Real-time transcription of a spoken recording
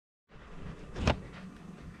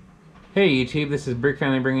Hey YouTube, this is Brick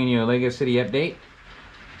Family bringing you a Lego City update.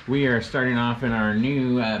 We are starting off in our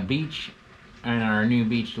new beach and our new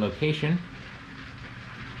beach location.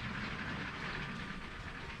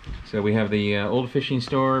 So we have the old fishing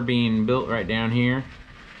store being built right down here.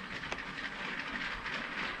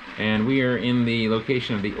 And we are in the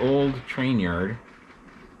location of the old train yard.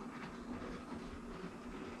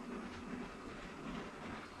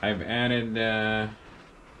 I've added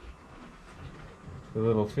the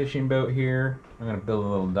little fishing boat here. I'm going to build a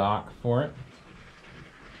little dock for it.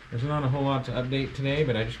 There's not a whole lot to update today,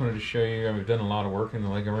 but I just wanted to show you I've done a lot of work in the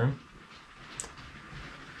Lego room.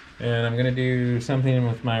 And I'm going to do something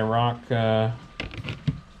with my rock,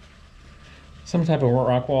 some type of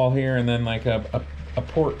rock wall here, and then like a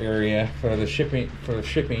port area for the shipping.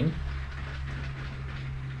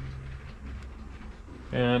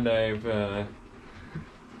 And I've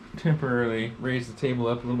temporarily raised the table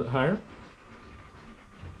up a little bit higher.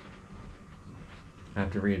 I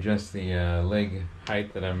have to readjust the leg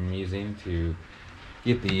height that I'm using to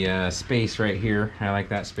get the space right here. I like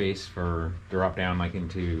that space for drop down like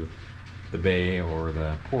into the bay or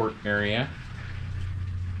the port area.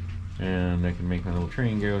 And I can make my little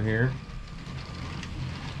train go here.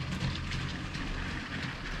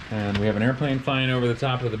 And we have an airplane flying over the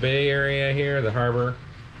top of the bay area here, the harbor.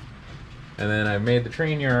 And then I've made the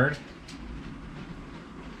train yard.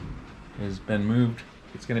 Has been moved.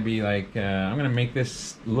 It's going to be like, I'm going to make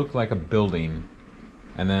this look like a building.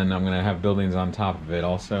 And then I'm going to have buildings on top of it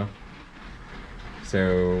also.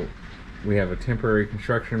 So we have a temporary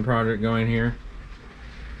construction project going here.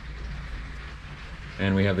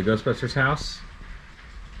 And we have the Ghostbusters house.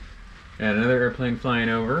 And another airplane flying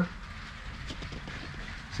over.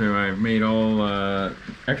 So I've made all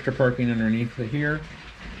extra parking underneath here.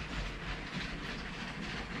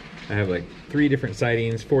 I have like 4 different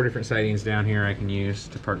sidings down here I can use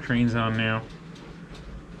to park trains on now.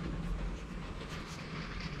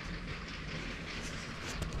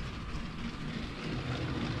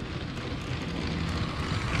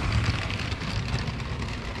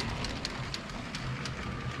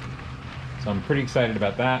 So I'm pretty excited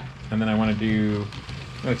about that. And then I'm going to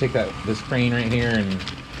take this crane right here and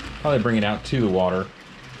probably bring it out to the water.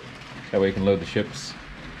 That way we can load the ships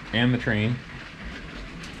and the train.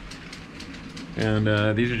 And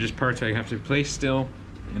these are just parts I have to place still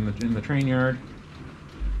in the train yard.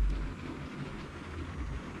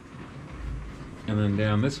 And then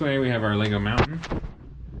down this way we have our Lego mountain.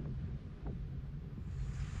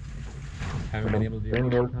 Haven't been able to do any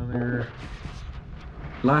work on there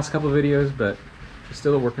last couple of videos, but it's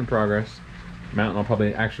still a work in progress. Mountain will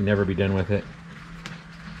probably actually never be done with it.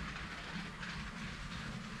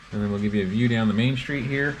 And then we'll give you a view down the main street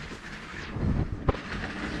here.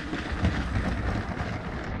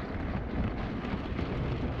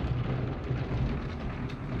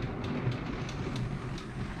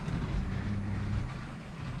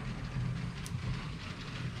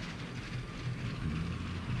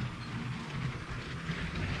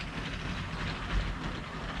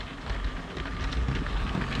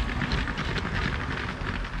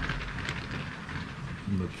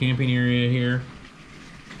 The camping area here.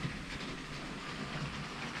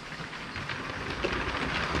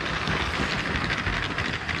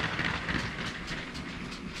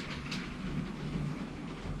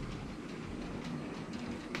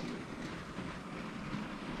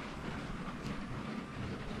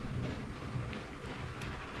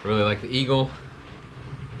 I really like the eagle.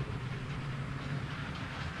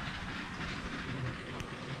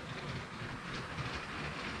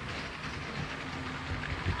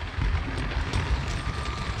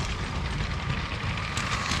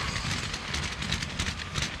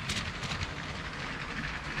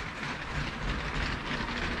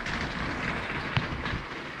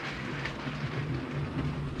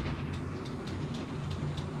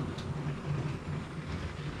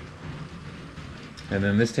 And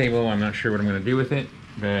then this table, I'm not sure what I'm going to do with it,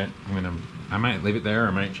 but I might leave it there or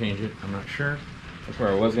I might change it. I'm not sure. That's where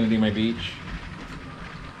I was going to do my beach.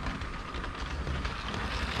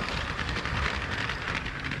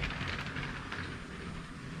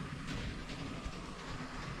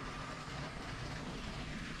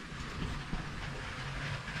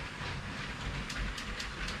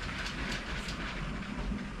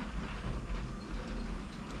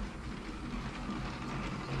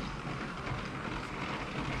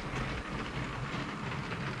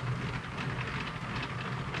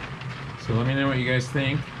 So let me know what you guys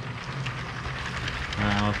think.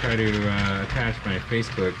 I'll try to attach my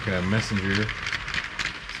Facebook Messenger,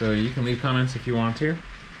 so you can leave comments if you want to.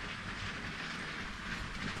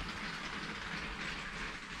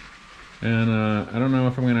 And I don't know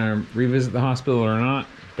if I'm gonna revisit the hospital or not,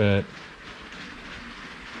 but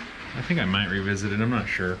I think I might revisit it, I'm not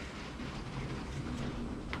sure.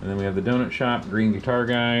 And then we have the donut shop, green guitar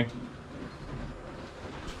guy.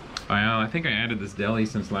 I think I added this deli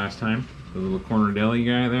since last time. The little corner deli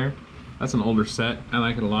guy there. That's an older set. I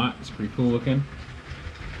like it a lot. It's pretty cool looking.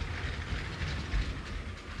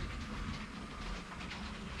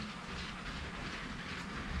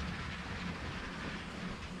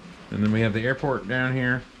 And then we have the airport down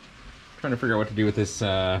here. Trying to figure out what to do with this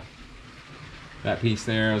that piece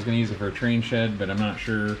there. I was going to use it for a train shed, but I'm not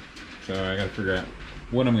sure. So I got to figure out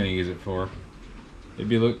what I'm going to use it for. It'd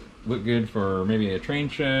be look good for maybe a train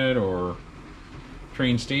shed or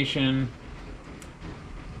train station.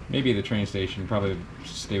 Maybe the train station. Probably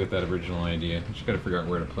stay with that original idea. Just got to figure out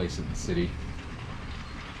where to place it in the city.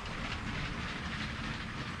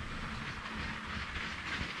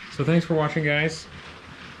 So thanks for watching, guys.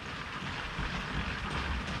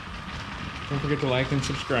 Don't forget to like and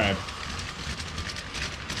subscribe.